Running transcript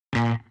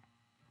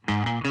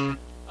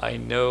I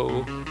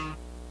know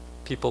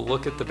people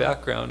look at the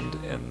background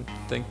and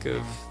think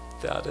of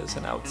that as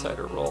an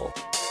outsider role.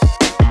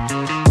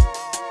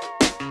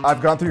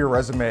 I've gone through your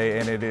resume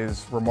and it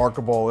is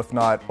remarkable, if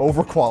not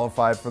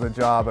overqualified for the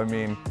job. I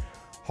mean,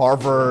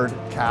 Harvard,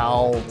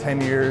 Cal, 10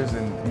 years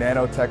in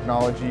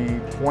nanotechnology,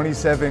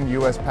 27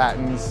 US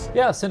patents.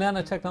 Yeah, so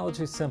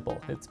nanotechnology is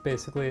simple. It's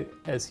basically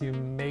as you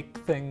make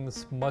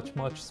things much,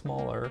 much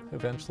smaller,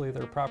 eventually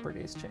their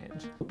properties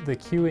change. The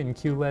Q in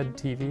QLED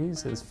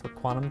TVs is for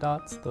quantum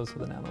dots. Those are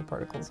the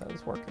nanoparticles I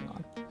was working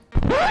on.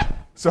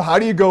 So how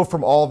do you go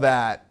from all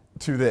that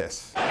to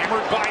this?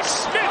 Hammered by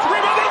Smith,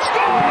 rebound,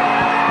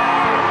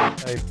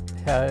 I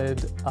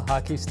had a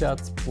hockey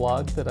stats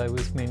blog that I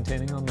was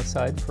maintaining on the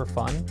side for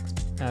fun.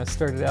 And I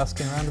started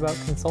asking around about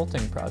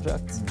consulting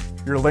projects.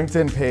 Your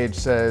LinkedIn page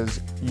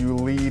says you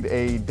lead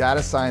a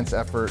data science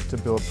effort to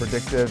build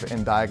predictive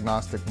and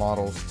diagnostic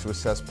models to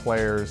assess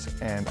players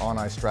and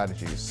on-ice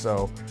strategies.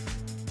 So,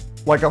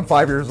 like I'm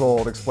 5 years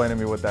old, explain to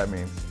me what that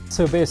means.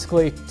 So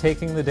basically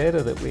taking the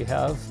data that we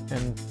have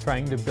and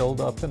trying to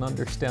build up an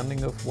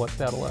understanding of what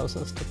that allows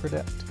us to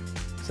predict.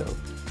 So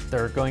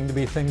there are going to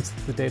be things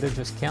that the data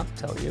just can't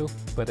tell you,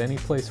 but any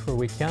place where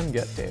we can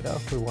get data,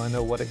 we want to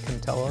know what it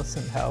can tell us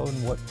and how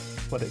and what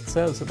it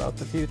says about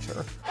the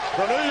future.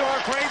 The New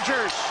York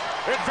Rangers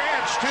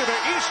advance to the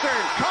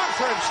Eastern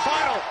Conference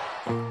Final.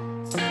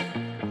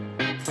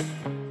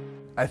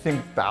 I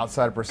think the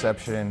outside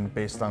perception,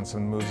 based on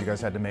some moves you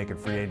guys had to make in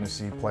free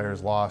agency,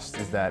 players lost,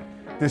 is that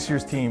this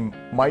year's team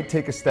might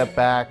take a step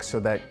back so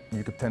that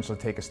you could potentially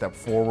take a step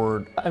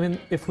forward. I mean,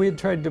 if we had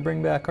tried to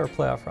bring back our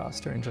playoff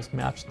roster and just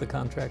matched the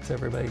contracts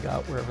everybody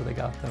got wherever they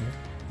got them,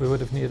 we would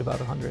have needed about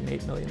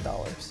 $108 million.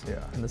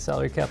 Yeah. And the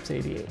salary cap's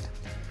 88.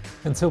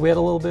 And so we had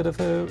a little bit of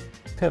a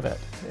pivot,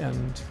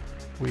 and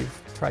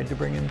we've tried to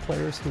bring in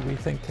players who we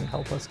think can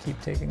help us keep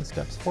taking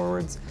steps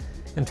forwards,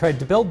 and tried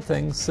to build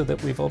things so that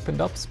we've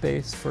opened up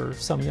space for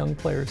some young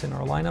players in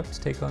our lineup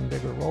to take on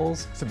bigger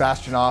roles.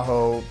 Sebastian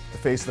Aho, the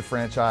face of the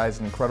franchise,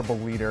 an incredible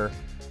leader.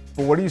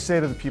 But what do you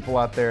say to the people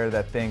out there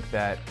that think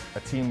that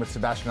a team with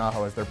Sebastian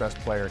Aho as their best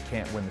player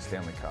can't win the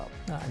Stanley Cup?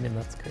 I mean,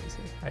 that's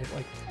crazy, right?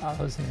 Like,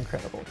 Aho's an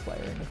incredible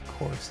player, and of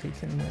course he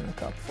can win a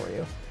cup for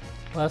you.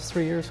 Last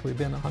 3 years, we've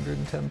been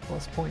 110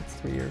 plus points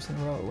 3 years in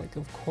a row. Like,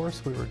 of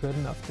course we were good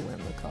enough to win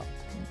the cup.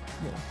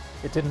 You know,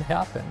 it didn't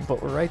happen, but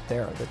we're right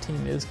there. The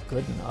team is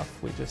good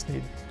enough. We just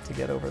need to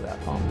get over that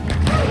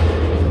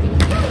hump.